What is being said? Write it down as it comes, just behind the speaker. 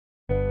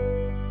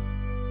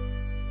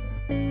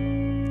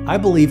I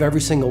believe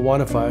every single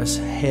one of us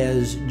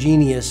has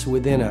genius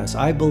within us.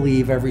 I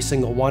believe every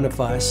single one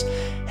of us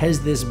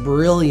has this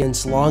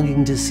brilliance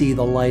longing to see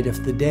the light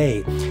of the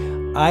day.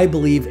 I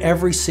believe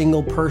every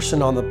single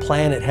person on the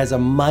planet has a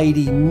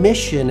mighty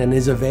mission and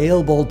is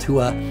available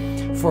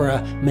for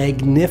a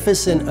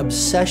magnificent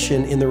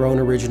obsession in their own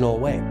original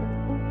way.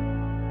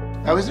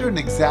 Now, is there an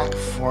exact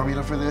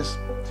formula for this?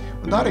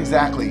 Well, not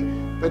exactly,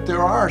 but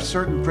there are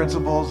certain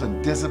principles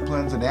and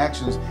disciplines and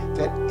actions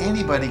that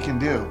anybody can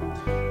do.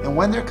 And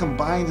when they're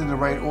combined in the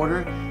right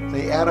order,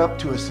 they add up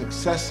to a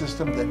success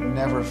system that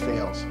never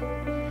fails.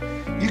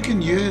 You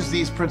can use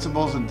these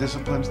principles and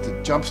disciplines to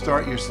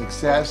jumpstart your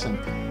success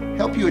and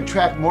help you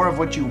attract more of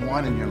what you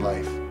want in your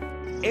life.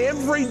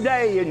 Every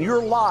day in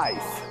your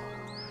life,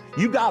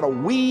 you got to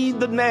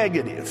weed the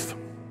negative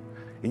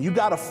and you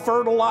got to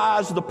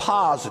fertilize the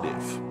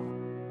positive.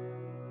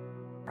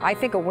 I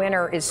think a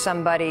winner is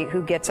somebody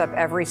who gets up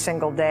every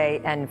single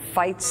day and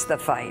fights the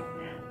fight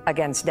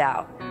against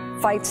doubt,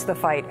 fights the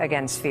fight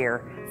against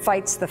fear,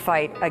 fights the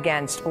fight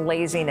against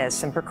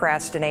laziness and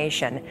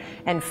procrastination,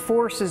 and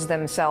forces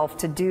themselves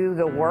to do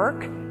the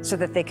work so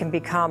that they can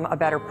become a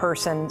better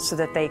person, so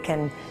that they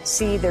can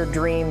see their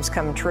dreams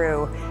come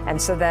true,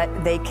 and so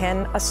that they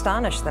can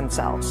astonish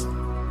themselves.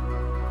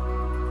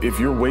 If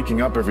you're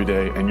waking up every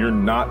day and you're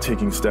not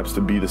taking steps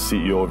to be the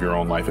CEO of your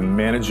own life and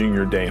managing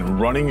your day and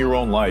running your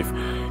own life,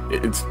 you're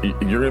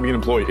going to be an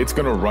employee. It's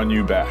going to run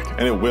you back,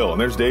 and it will. And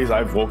there's days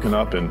I've woken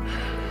up and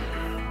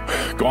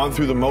gone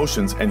through the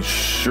motions, and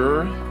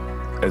sure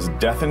as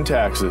death and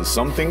taxes,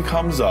 something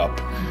comes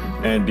up,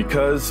 and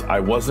because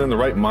I wasn't in the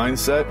right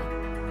mindset,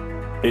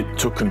 it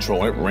took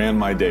control. It ran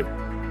my day.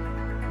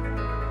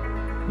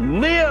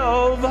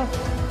 Live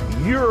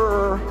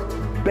your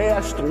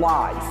best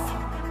life.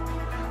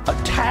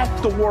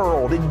 Attack the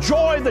world.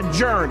 Enjoy the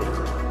journey.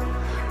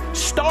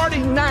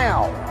 Starting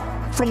now,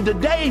 from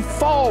today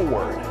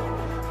forward,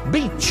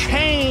 be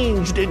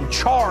changed and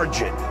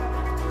charge it.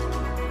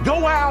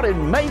 Go out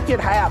and make it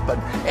happen.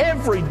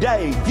 Every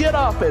day, get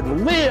up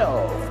and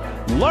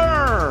live,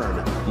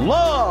 learn,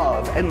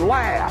 love, and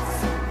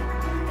laugh.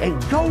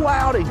 And go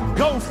out and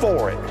go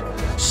for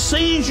it.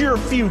 Seize your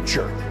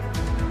future.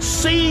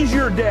 Seize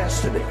your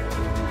destiny.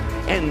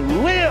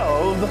 And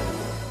live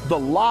the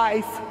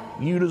life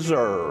you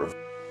deserve.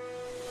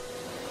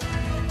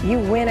 You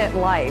win at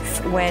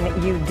life when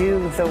you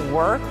do the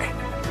work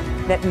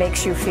that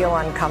makes you feel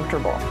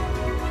uncomfortable.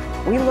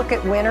 We look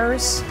at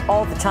winners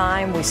all the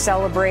time. We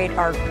celebrate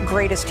our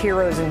greatest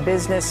heroes in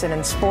business and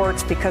in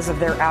sports because of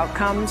their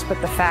outcomes,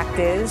 but the fact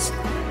is,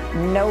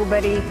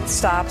 nobody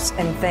stops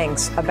and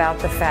thinks about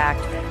the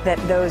fact that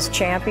those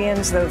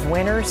champions, those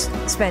winners,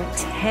 spent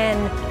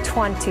 10,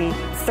 20,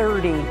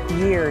 30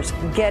 years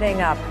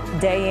getting up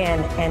day in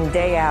and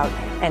day out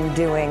and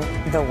doing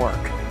the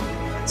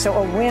work. So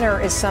a winner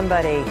is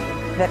somebody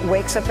that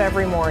wakes up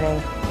every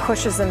morning,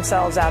 pushes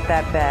themselves out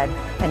that bed,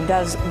 and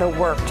does the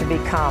work to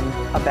become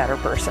a better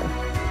person.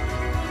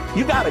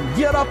 You got to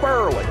get up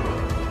early.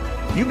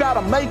 You got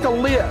to make a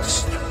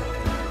list.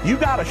 You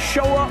got to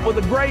show up with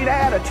a great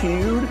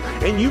attitude,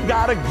 and you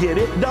got to get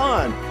it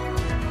done.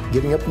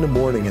 Getting up in the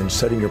morning and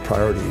setting your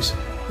priorities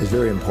is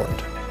very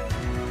important.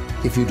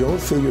 If you don't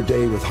fill your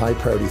day with high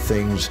priority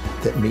things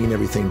that mean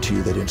everything to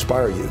you, that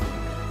inspire you,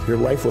 your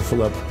life will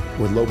fill up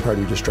with low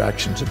priority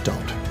distractions that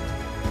don't.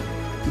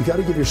 You got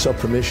to give yourself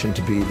permission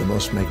to be the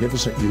most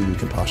magnificent you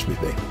can possibly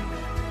be.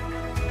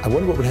 I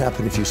wonder what would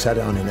happen if you sat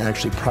down and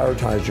actually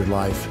prioritized your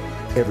life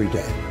every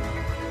day,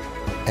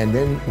 and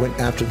then went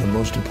after the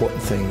most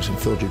important things and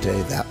filled your day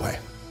that way.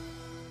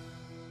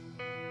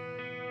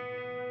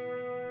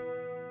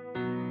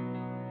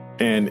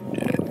 And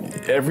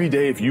every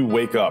day, if you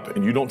wake up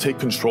and you don't take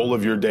control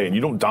of your day and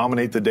you don't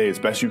dominate the day as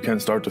best you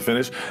can start to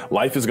finish,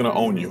 life is going to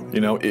own you.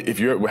 You know, if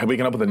you're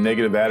waking up with a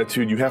negative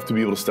attitude, you have to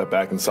be able to step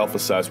back and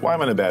self-assess, why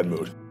am I in a bad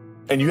mood?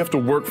 And you have to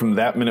work from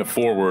that minute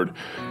forward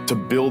to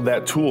build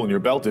that tool in your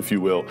belt, if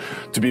you will,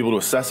 to be able to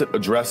assess it,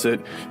 address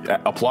it,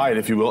 apply it,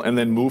 if you will, and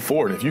then move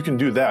forward. If you can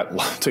do that, I'll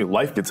tell you,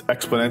 life gets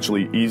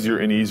exponentially easier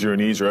and easier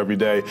and easier every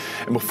day.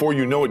 And before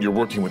you know it, you're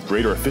working with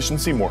greater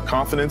efficiency, more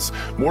confidence,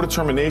 more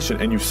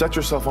determination, and you've set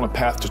yourself on a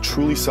path to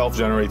truly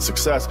self-generate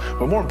success.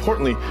 But more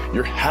importantly,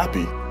 you're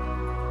happy.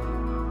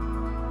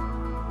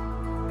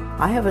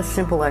 I have a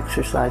simple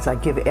exercise I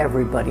give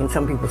everybody, and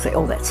some people say,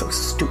 oh, that's so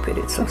stupid,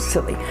 it's so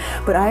silly.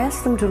 But I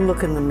ask them to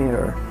look in the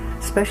mirror,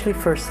 especially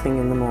first thing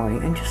in the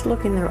morning, and just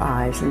look in their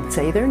eyes and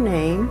say their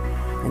name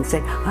and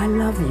say, I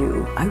love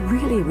you, I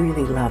really,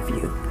 really love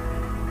you.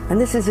 And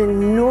this is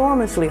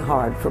enormously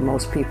hard for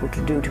most people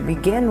to do to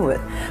begin with,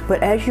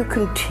 but as you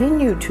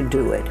continue to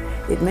do it,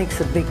 it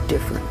makes a big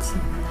difference.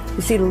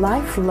 You see,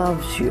 life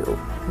loves you,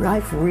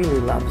 life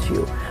really loves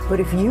you, but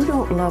if you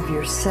don't love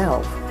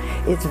yourself,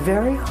 it's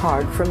very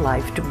hard for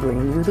life to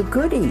bring you the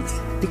goodies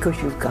because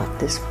you've got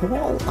this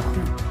wall up.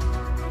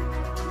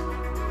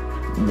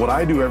 What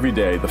I do every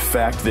day, the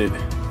fact that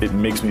it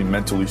makes me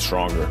mentally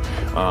stronger,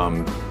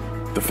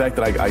 the fact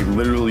that I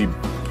literally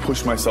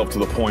push myself to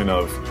the point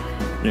of,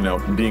 you know,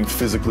 being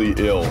physically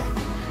ill,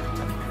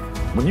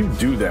 When you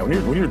do that,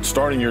 when you're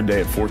starting your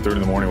day at 4:30 in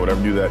the morning,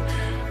 whatever, do that,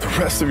 the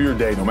rest of your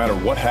day, no matter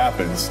what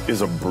happens,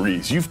 is a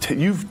breeze.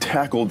 You've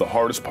tackled the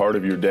hardest part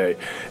of your day.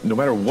 No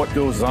matter what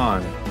goes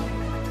on,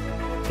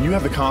 you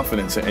have the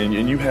confidence and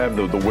you have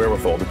the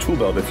wherewithal, the tool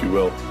belt, if you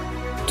will,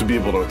 to be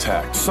able to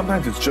attack.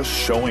 Sometimes it's just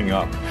showing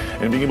up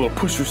and being able to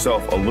push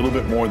yourself a little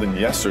bit more than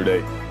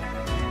yesterday.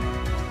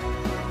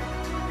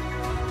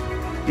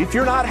 If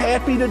you're not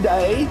happy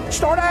today,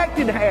 start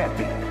acting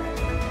happy.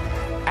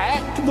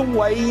 Act the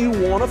way you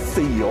want to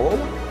feel,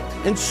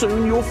 and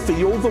soon you'll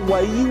feel the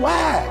way you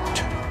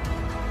act.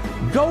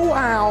 Go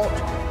out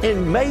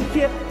and make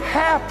it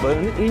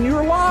happen in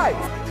your life.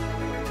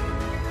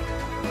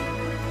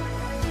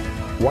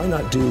 Why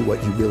not do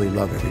what you really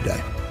love every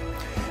day?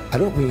 I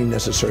don't mean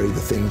necessarily the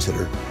things that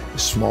are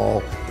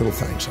small, little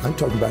things. I'm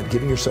talking about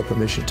giving yourself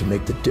permission to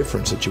make the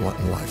difference that you want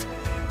in life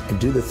and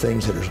do the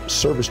things that are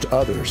service to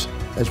others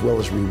as well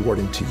as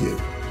rewarding to you.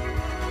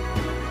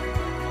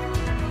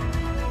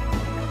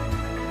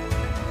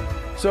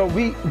 So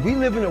we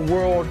live in a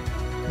world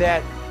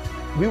that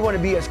we want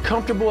to be as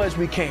comfortable as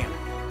we can.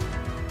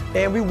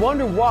 And we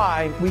wonder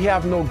why we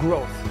have no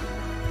growth.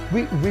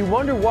 We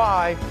wonder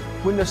why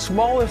when the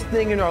smallest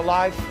thing in our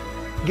life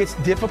gets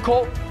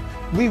difficult,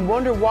 we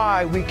wonder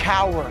why we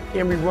cower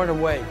and we run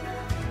away.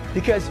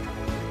 Because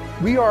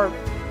we are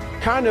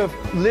kind of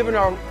living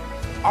our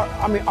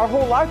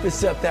whole life is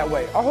set that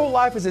way. Our whole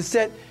life is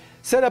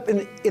set up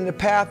in the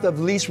path of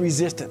least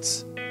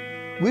resistance.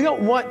 We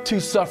don't want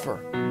to suffer.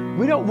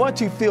 We don't want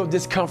to feel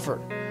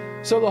discomfort.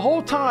 So the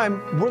whole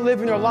time we're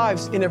living our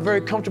lives in a very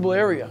comfortable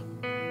area.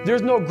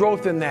 There's no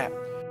growth in that.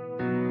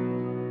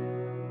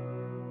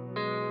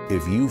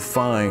 If you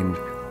find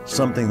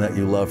something that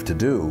you love to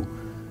do,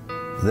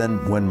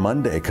 then when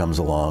Monday comes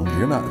along,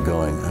 you're not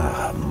going,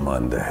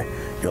 Monday.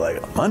 You're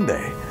like,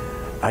 Monday,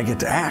 I get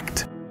to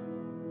act.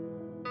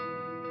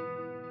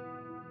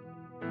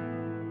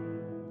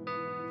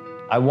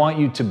 I want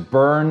you to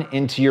burn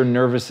into your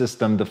nervous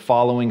system the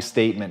following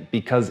statement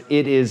because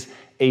it is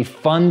a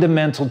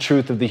fundamental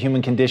truth of the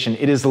human condition.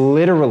 It is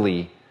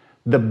literally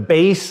the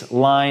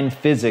baseline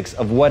physics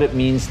of what it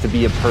means to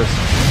be a person.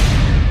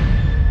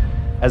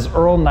 As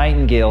Earl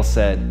Nightingale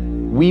said,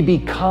 we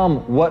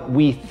become what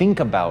we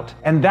think about.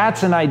 And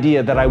that's an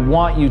idea that I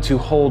want you to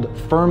hold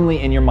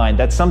firmly in your mind.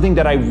 That's something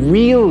that I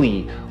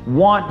really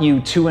want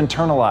you to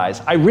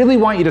internalize. I really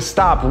want you to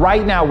stop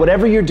right now.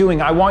 Whatever you're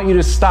doing, I want you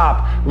to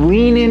stop,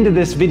 lean into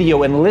this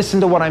video and listen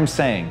to what I'm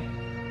saying.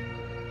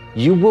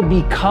 You will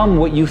become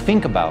what you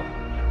think about.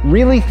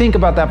 Really think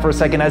about that for a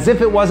second, as if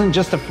it wasn't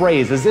just a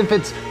phrase, as if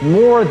it's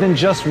more than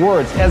just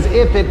words, as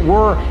if it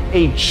were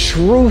a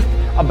truth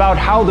about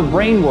how the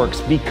brain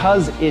works,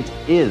 because it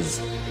is.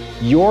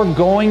 You're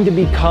going to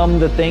become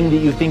the thing that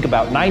you think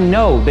about. And I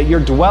know that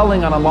you're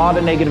dwelling on a lot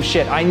of negative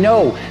shit. I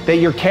know that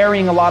you're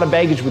carrying a lot of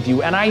baggage with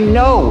you. And I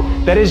know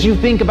that as you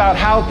think about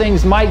how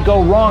things might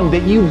go wrong,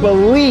 that you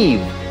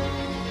believe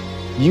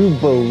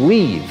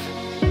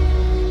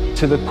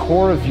to the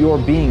core of your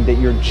being that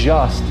you're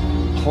just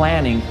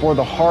planning for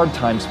the hard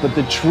times. But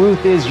the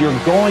truth is, you're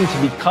going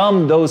to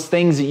become those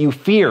things that you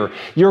fear.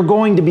 You're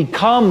going to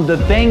become the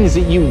things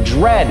that you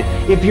dread.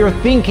 If you're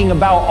thinking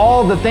about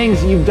all the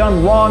things that you've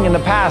done wrong in the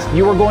past,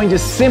 you are going to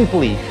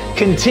simply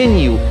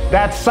continue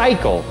that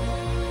cycle.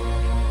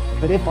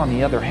 But if, on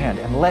the other hand,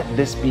 and let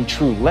this be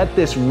true, let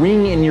this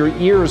ring in your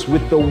ears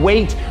with the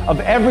weight of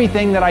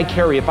everything that I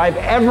carry, if I've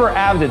ever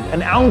added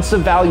an ounce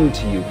of value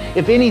to you,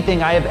 if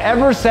anything I have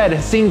ever said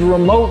has seemed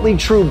remotely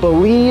true,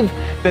 believe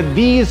that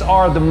these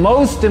are the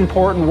most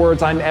important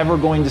words I'm ever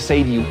going to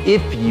say to you.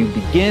 If you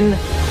begin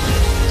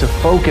to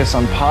focus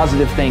on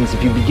positive things,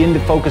 if you begin to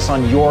focus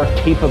on your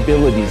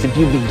capabilities, if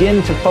you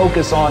begin to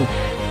focus on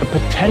the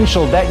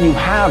potential that you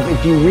have,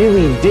 if you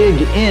really dig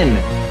in,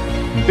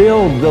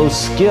 build those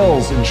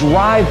skills,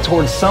 drive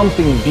towards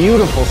something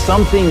beautiful,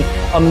 something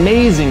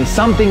amazing,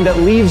 something that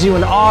leaves you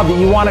in awe, that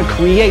you want to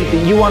create,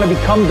 that you want to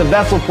become the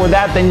vessel for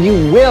that, then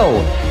you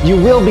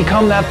will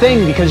become that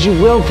thing, because you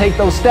will take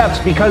those steps,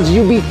 because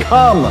you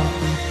become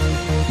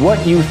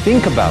what you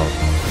think about.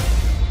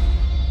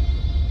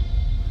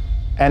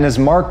 And as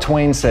Mark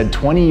Twain said,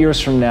 20 years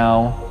from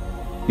now,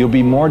 you'll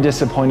be more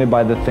disappointed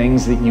by the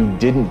things that you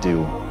didn't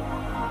do.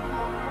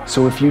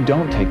 So if you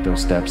don't take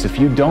those steps, if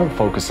you don't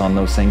focus on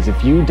those things,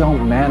 if you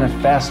don't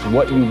manifest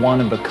what you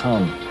want to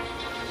become,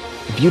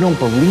 if you don't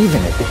believe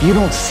in it, if you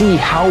don't see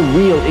how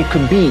real it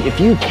could be, if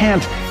you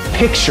can't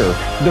picture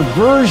the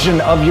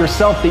version of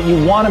yourself that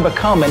you want to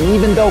become, and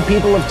even though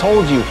people have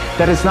told you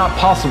that it's not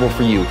possible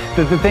for you,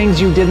 that the things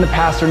you did in the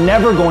past are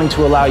never going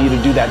to allow you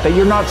to do that, that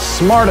you're not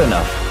smart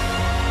enough,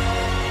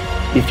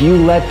 if you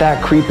let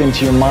that creep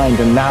into your mind,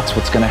 then that's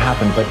what's going to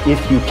happen. But if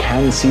you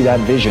can see that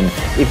vision,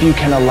 if you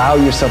can allow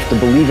yourself to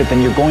believe it,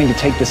 then you're going to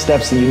take the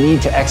steps that you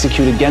need to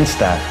execute against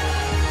that.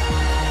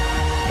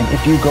 And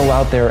if you go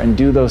out there and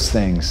do those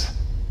things,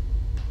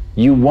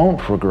 you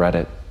won't regret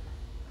it,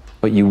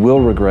 but you will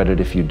regret it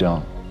if you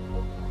don't.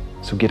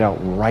 So get out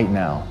right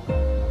now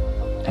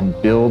and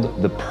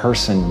build the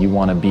person you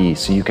want to be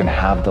so you can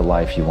have the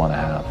life you want to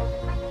have.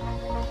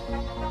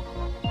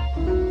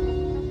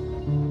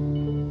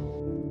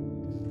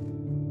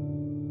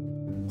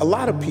 A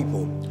lot of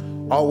people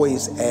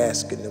always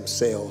asking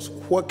themselves,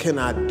 what can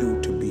I do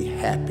to be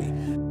happy?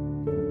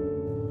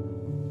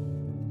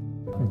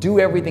 Do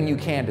everything you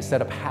can to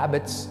set up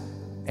habits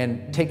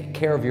and take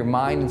care of your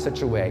mind in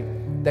such a way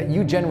that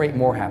you generate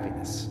more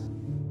happiness.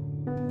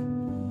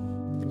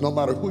 No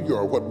matter who you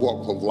are, what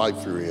walk of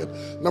life you're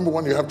in, number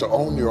one, you have to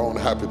own your own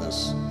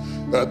happiness.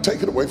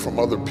 Take it away from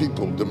other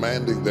people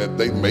demanding that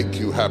they make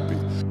you happy.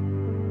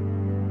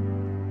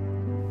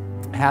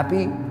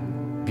 Happy,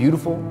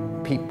 beautiful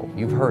people.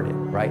 You've heard it,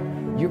 right?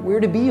 We're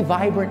to be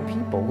vibrant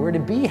people. We're to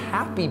be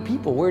happy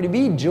people. We're to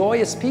be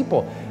joyous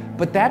people.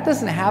 But that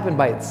doesn't happen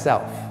by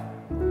itself.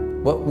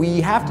 What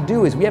we have to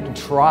do is we have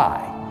to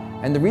try.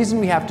 And the reason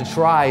we have to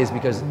try is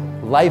because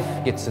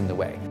life gets in the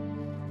way.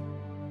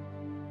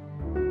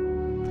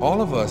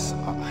 All of us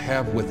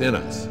have within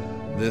us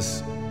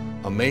this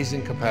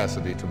amazing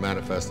capacity to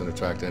manifest and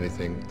attract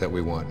anything that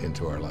we want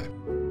into our life.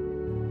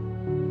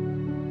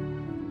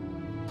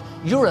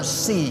 You're a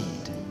seed.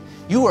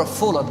 You are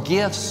full of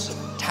gifts,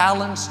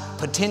 talents,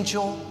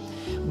 potential.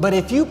 But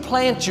if you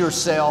plant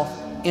yourself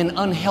in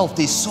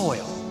unhealthy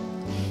soil,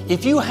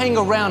 if you hang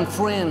around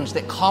friends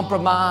that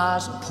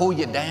compromise and pull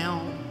you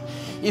down,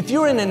 if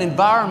you're in an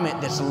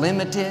environment that's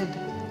limited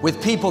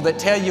with people that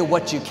tell you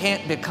what you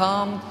can't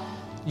become,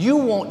 you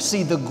won't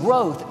see the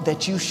growth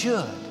that you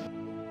should.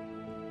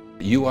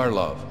 You are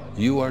love.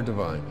 You are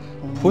divine.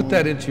 Put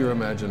that into your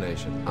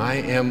imagination. I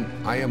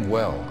am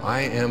well.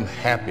 I am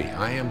happy.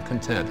 I am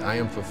content. I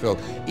am fulfilled.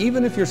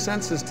 Even if your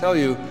senses tell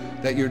you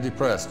that you're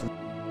depressed.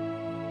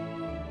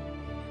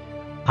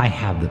 I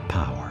have the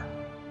power.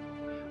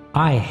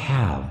 I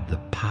have the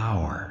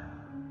power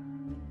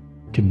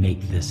to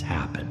make this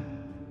happen.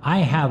 I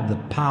have the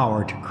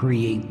power to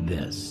create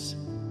this.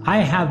 I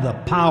have the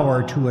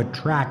power to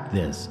attract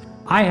this.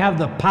 I have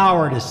the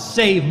power to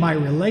save my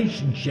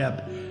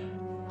relationship.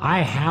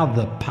 I have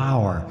the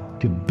power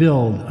to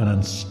build an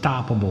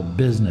unstoppable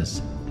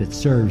business that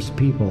serves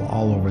people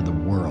all over the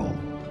world.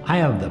 I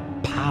have the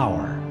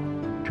power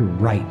to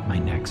write my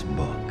next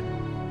book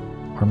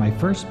or my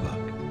first book.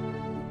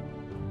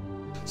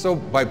 So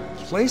by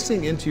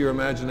placing into your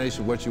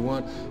imagination what you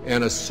want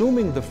and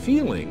assuming the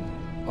feeling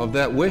of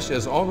that wish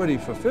as already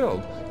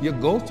fulfilled, you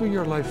go through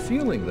your life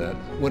feeling that.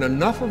 When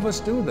enough of us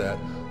do that,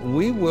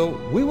 we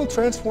will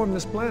transform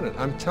this planet.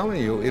 I'm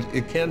telling you,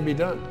 it can be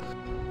done.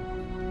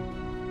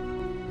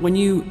 When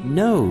you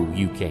know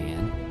you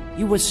can,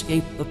 you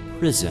escape the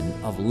prison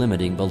of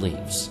limiting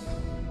beliefs.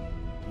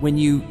 When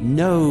you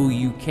know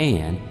you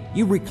can,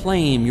 you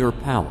reclaim your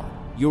power,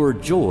 your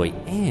joy,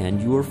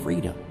 and your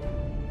freedom.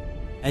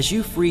 As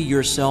you free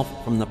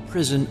yourself from the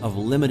prison of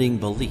limiting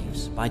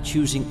beliefs by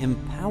choosing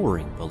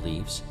empowering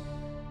beliefs,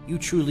 you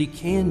truly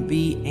can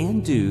be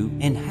and do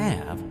and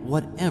have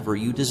whatever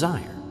you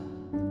desire.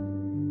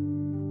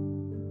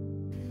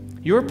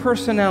 Your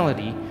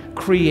personality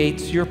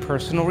creates your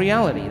personal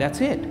reality.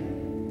 That's it.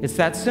 It's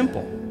that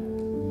simple.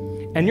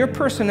 And your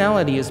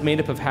personality is made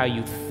up of how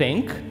you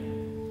think,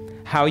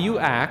 how you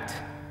act,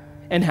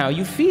 and how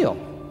you feel.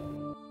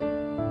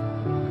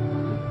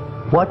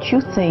 What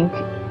you think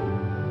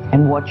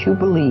and what you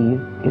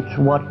believe is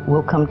what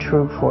will come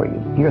true for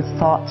you. Your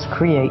thoughts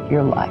create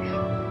your life.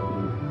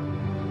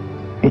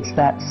 It's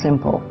that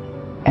simple.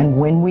 And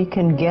when we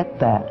can get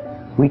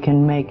that, we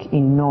can make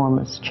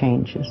enormous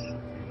changes.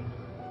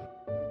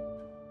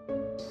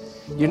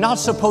 You're not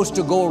supposed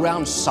to go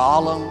around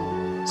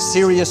solemn,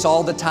 serious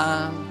all the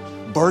time,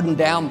 burdened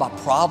down by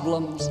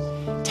problems.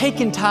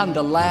 Taking time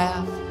to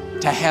laugh,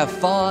 to have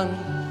fun,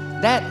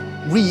 that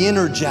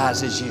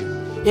re-energizes you.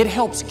 It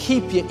helps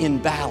keep you in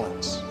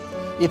balance.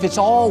 If it's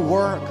all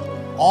work,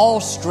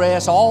 all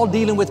stress, all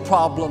dealing with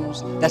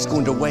problems, that's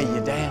going to weigh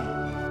you down.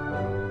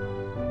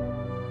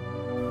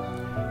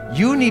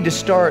 You need to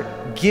start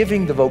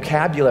giving the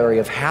vocabulary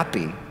of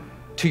happy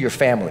to your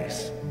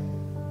families.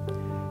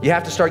 You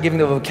have to start giving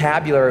the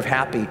vocabulary of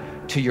happy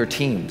to your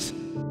teams.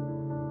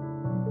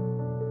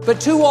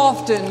 But too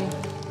often,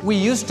 we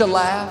used to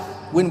laugh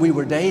when we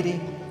were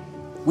dating.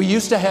 We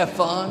used to have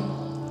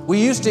fun.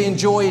 We used to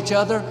enjoy each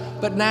other,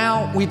 but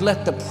now we've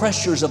let the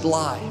pressures of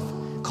life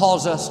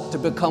cause us to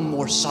become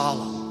more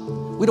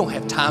solemn. We don't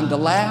have time to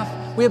laugh.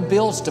 We have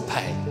bills to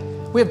pay.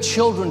 We have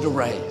children to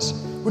raise.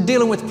 We're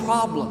dealing with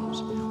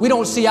problems. We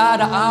don't see eye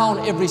to eye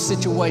on every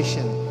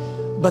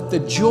situation, but the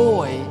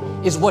joy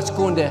is what's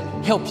going to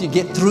help you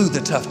get through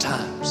the tough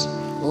times.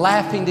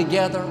 Laughing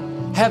together,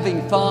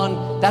 having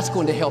fun, that's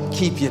going to help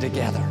keep you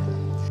together.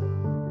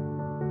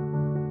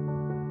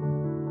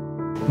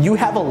 You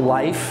have a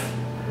life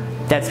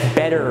that's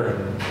better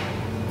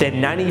than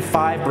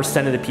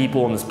 95% of the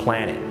people on this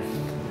planet.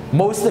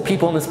 Most of the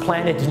people on this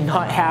planet do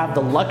not have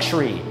the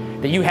luxury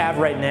that you have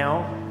right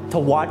now to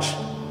watch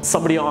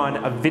somebody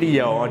on a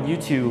video on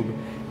YouTube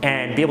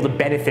and be able to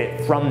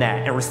benefit from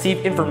that and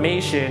receive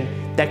information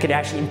that could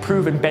actually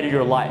improve and better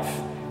your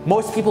life.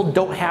 Most people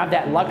don't have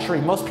that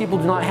luxury. Most people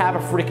do not have a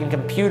freaking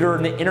computer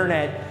and the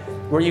internet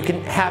where you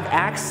can have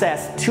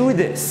access to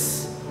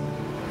this.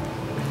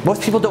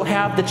 Most people don't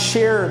have the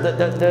chair,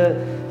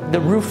 the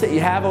roof that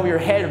you have over your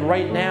head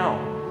right now.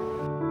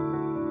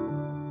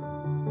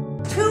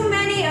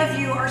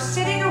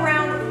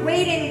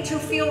 waiting to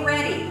feel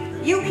ready.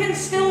 You can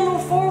still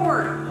move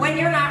forward when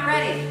you're not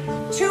ready.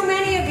 Too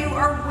many of you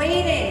are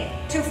waiting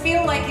to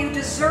feel like you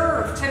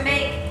deserve to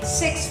make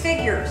 6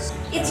 figures.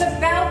 It's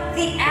about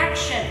the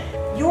action.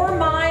 Your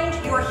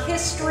mind, your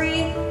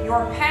history,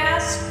 your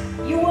past,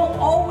 you will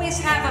always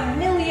have a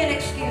million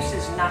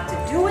excuses not to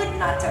do it,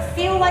 not to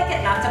feel like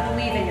it, not to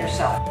believe in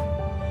yourself.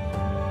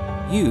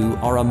 You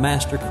are a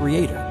master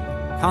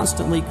creator,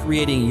 constantly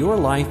creating your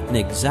life in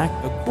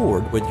exact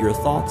accord with your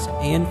thoughts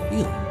and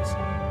feelings.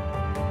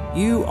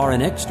 You are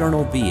an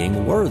external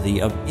being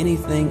worthy of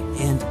anything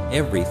and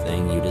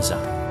everything you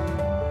desire.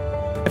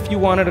 If you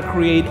wanted to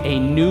create a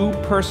new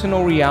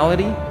personal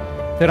reality,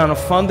 that on a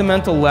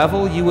fundamental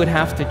level you would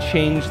have to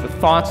change the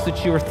thoughts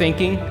that you are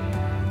thinking,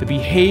 the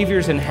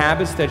behaviors and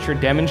habits that you're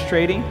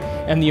demonstrating,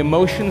 and the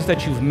emotions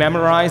that you've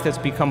memorized that's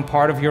become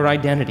part of your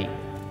identity.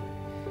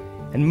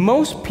 And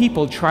most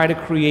people try to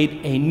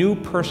create a new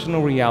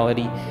personal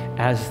reality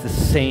as the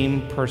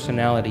same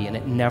personality, and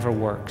it never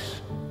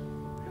works.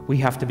 We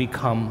have to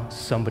become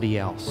somebody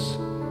else.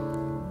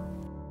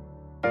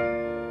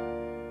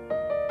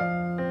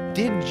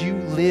 Did you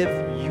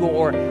live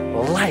your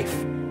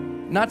life?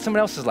 Not someone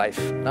else's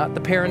life, not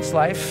the parent's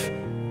life,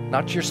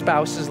 not your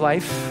spouse's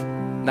life,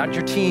 not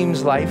your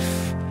team's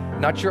life,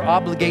 not your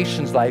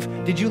obligation's life.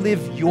 Did you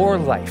live your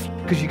life?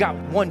 Because you got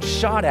one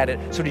shot at it,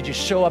 so did you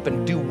show up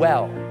and do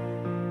well?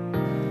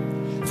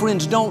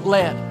 Friends, don't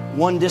let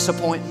one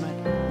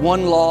disappointment,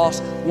 one loss,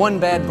 one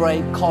bad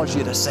break cause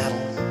you to settle.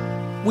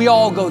 We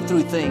all go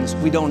through things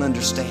we don't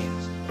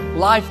understand.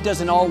 Life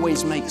doesn't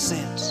always make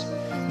sense.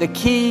 The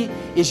key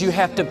is you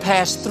have to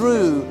pass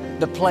through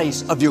the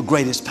place of your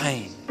greatest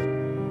pain.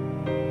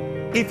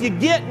 If you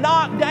get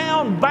knocked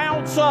down,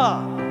 bounce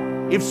up.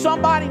 If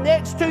somebody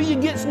next to you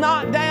gets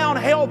knocked down,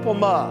 help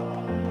them up.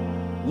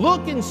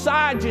 Look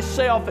inside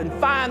yourself and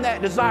find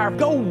that desire.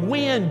 Go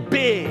win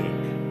big.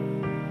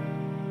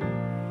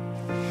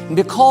 And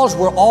because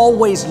we're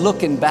always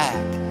looking back,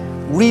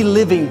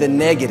 reliving the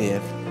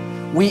negative,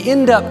 we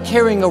end up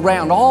carrying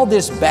around all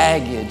this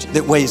baggage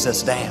that weighs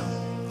us down.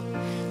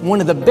 One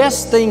of the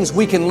best things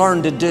we can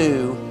learn to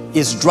do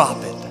is drop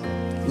it.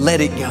 Let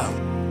it go.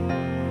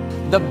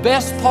 The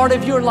best part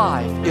of your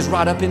life is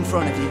right up in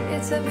front of you.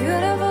 It's a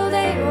beautiful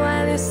day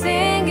while you're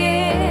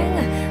singing.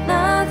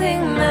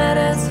 Nothing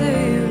matters to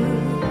you.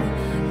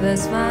 The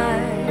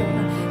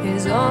smile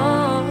is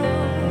on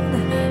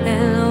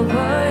and no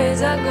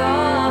worries are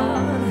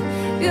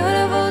gone.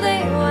 Beautiful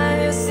day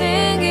while you're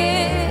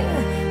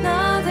singing.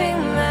 Nothing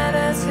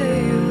matters to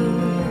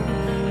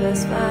you. The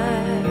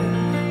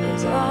smile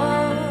is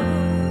on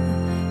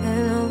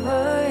and no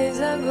worries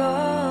are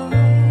gone.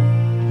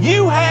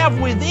 You have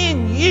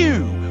within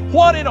you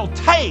what it'll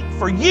take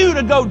for you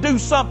to go do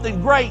something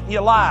great in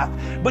your life.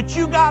 But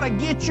you got to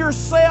get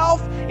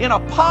yourself in a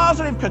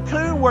positive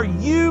cocoon where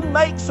you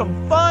make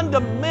some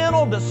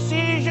fundamental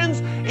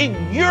decisions in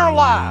your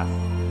life.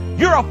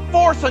 You're a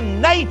force of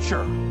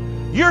nature.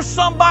 You're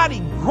somebody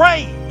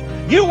great.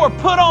 You were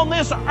put on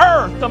this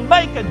earth to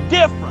make a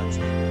difference.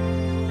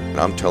 And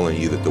I'm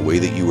telling you that the way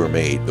that you were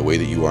made, the way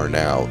that you are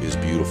now, is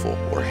beautiful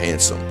or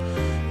handsome,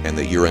 and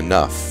that you're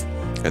enough.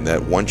 And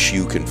that once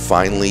you can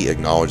finally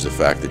acknowledge the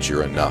fact that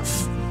you're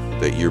enough,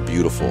 that you're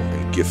beautiful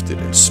and gifted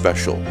and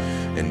special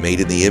and made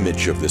in the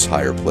image of this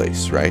higher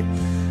place, right?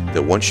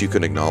 That once you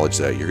can acknowledge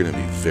that, you're going to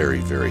be very,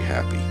 very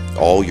happy.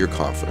 All your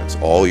confidence,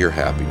 all your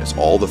happiness,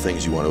 all the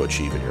things you want to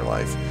achieve in your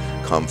life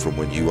come from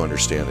when you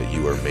understand that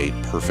you are made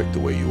perfect the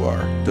way you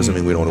are. Doesn't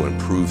mean we don't want to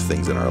improve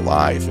things in our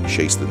life and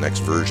chase the next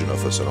version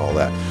of us and all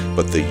that,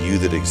 but the you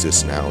that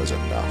exists now is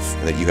enough,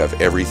 and that you have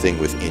everything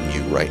within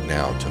you right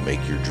now to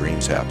make your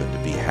dreams happen,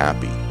 to be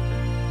happy.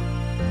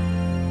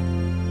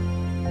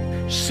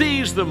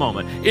 Seize the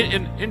moment,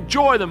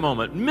 enjoy the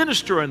moment,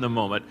 minister in the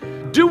moment,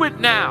 do it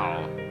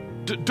now.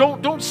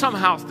 Don't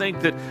somehow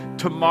think that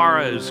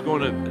tomorrow is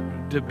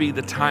going to be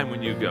the time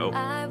when you go.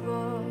 I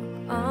walk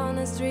on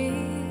the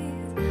street.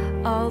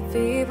 All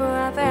people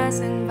are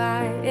passing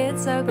by.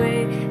 It's a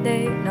great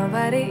day.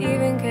 Nobody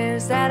even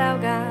cares that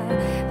I've got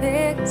a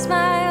big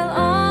smile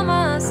on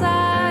my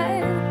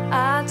side.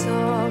 I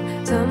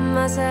talk to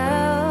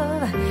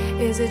myself.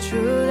 Is it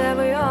true that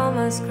we all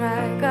must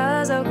cry?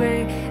 'Cause a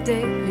great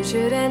day, you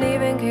shouldn't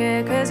even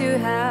care. 'Cause you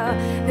have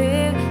a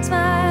big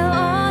smile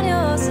on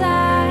your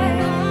side.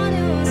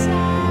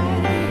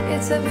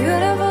 It's a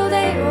beautiful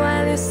day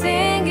while you're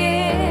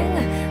singing.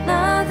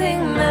 Nothing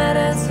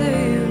matters to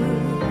you.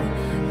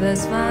 The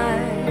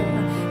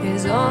smile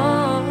is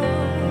on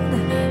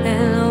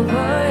and no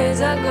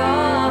worries are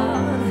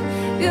gone.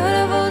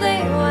 Beautiful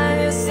day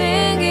while you're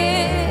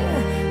singing.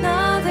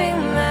 Nothing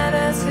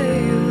matters to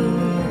you.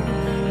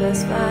 The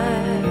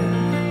smile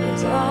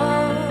is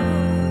on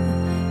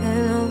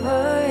and no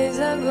worries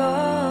are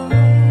gone.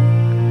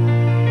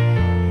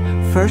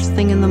 First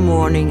thing in the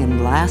morning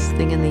and last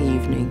thing in the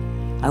evening,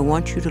 I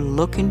want you to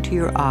look into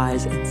your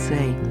eyes and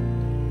say,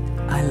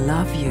 I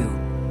love you.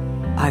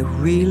 I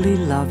really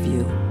love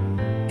you.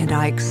 And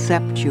I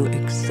accept you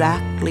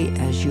exactly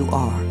as you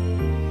are.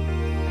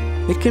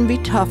 It can be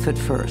tough at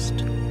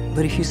first,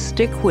 But if you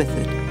stick with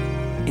it,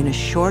 in a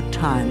short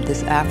time,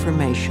 this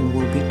affirmation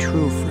will be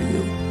true for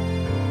you.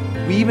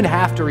 We even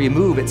have to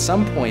remove at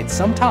some point,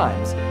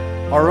 sometimes,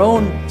 our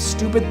own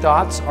stupid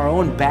thoughts, our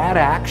own bad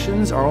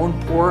actions, our own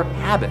poor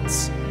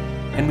habits.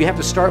 And we have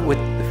to start with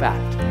the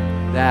fact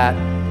that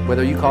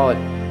whether you call it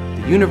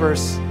the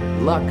universe,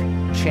 luck,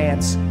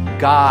 chance,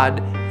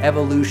 God,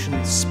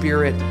 evolution,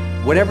 spirit,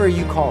 whatever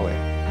you call it,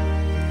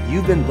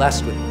 you've been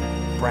blessed with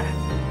breath.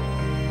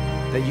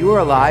 That you are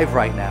alive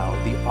right now,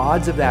 the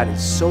odds of that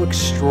is so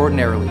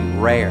extraordinarily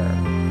rare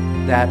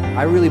that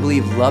I really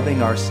believe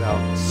loving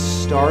ourselves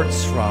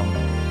starts from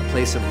a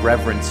place of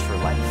reverence for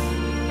life.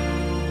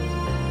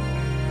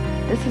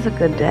 This is a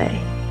good day.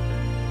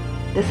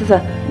 This is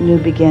a new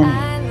beginning.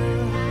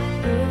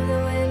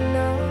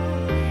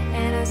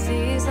 And I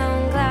see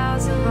some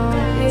clouds roll.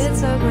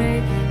 It's a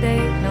great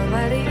day.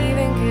 Nobody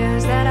even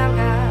cares that I've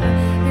got a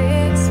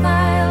big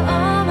smile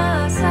on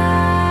my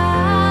side.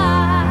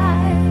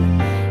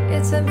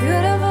 It's a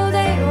beautiful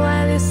day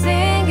while you're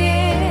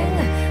singing.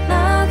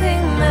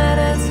 Nothing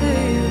matters to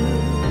you.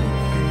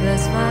 The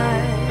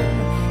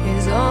smile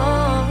is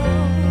on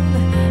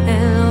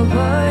and the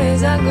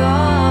worries are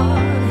gone.